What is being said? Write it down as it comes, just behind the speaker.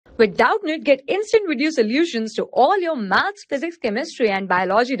With Doubtnut, get instant video solutions to all your maths, physics, chemistry, and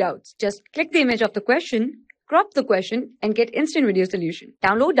biology doubts. Just click the image of the question, crop the question, and get instant video solution.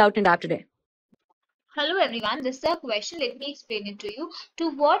 Download Doubtnut app today. Hello everyone, this is a question. Let me explain it to you. To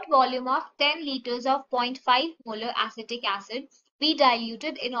what volume of 10 liters of 0.5 molar acetic acid be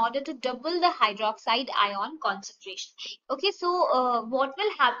diluted in order to double the hydroxide ion concentration? Okay, so what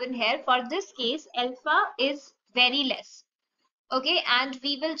will happen here? For this case, alpha is very less. Okay, and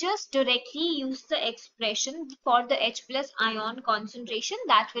we will just directly use the expression for the H plus ion concentration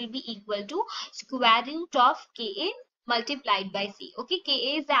that will be equal to square root of Ka multiplied by C. Okay, Ka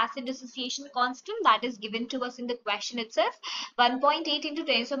is the acid dissociation constant that is given to us in the question itself. 1.8 into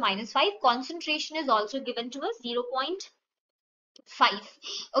 10 to the minus 5. Concentration is also given to us 0.5.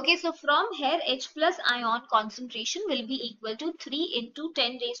 Okay, so from here H plus ion concentration will be equal to 3 into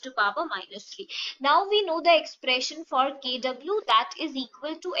 10 raised to power minus 3. Now we know the expression for Kw, that is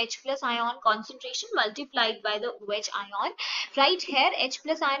equal to H plus ion concentration multiplied by the OH ion. Right here H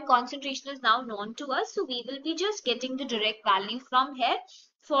plus ion concentration is now known to us, so we will be just getting the direct value from here.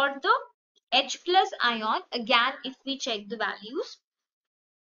 For the H plus ion, again if we check the values,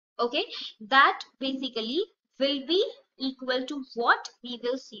 okay, that basically will be equal to what? We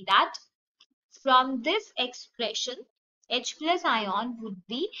will see that from this expression H plus ion would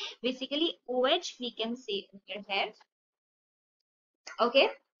be basically OH, we can say over here. Okay,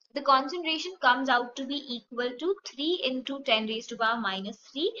 the concentration comes out to be equal to 3 into 10 raised to power minus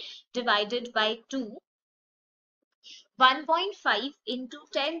 3 divided by 2, 1.5 into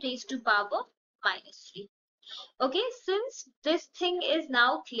 10 raised to power minus 3. Okay, since this thing is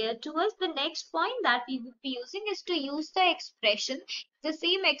now clear to us, the next point that we would be using is to use the expression, the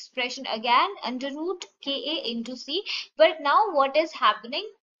same expression again, under root Ka into C. But now what is happening?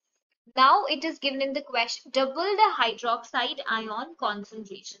 Now it is given in the question, double the hydroxide ion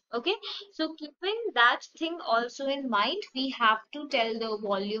concentration. Okay, so keeping that thing also in mind, we have to tell the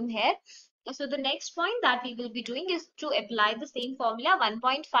volume here. So the next point that we will be doing is to apply the same formula,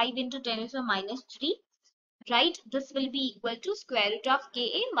 1.5 into 10 to the minus 3. Right, this will be equal to square root of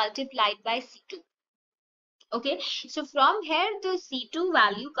Ka multiplied by C2. Okay, so from here the C2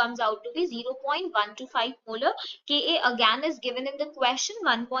 value comes out to be 0.125 molar. Ka again is given in the question,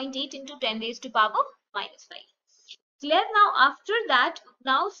 1.8 into 10 raised to power minus 5. Clear? Now after that,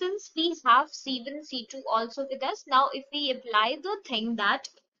 now since we have C1, C2 also with us, now if we apply the thing that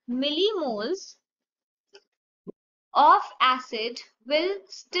millimoles of acid will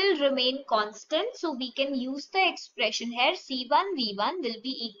still remain constant, so we can use the expression here, C1V1 will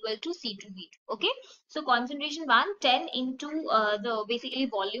be equal to C2V2. Okay, so concentration 1, 10 into the basically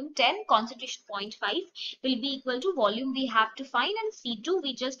volume 10, concentration 0.5 will be equal to volume we have to find, and C2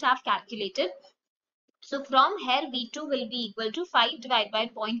 we just have calculated. So from here V2 will be equal to 5 divided by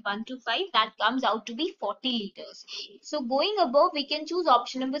 0.125, that comes out to be 40 liters. So going above, we can choose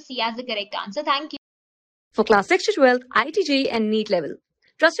option number C as the correct answer. Thank you. For class 6 to 12, IIT JEE and NEET level.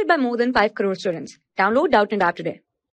 Trusted by more than 5 crore students. Download Doubtnut app today.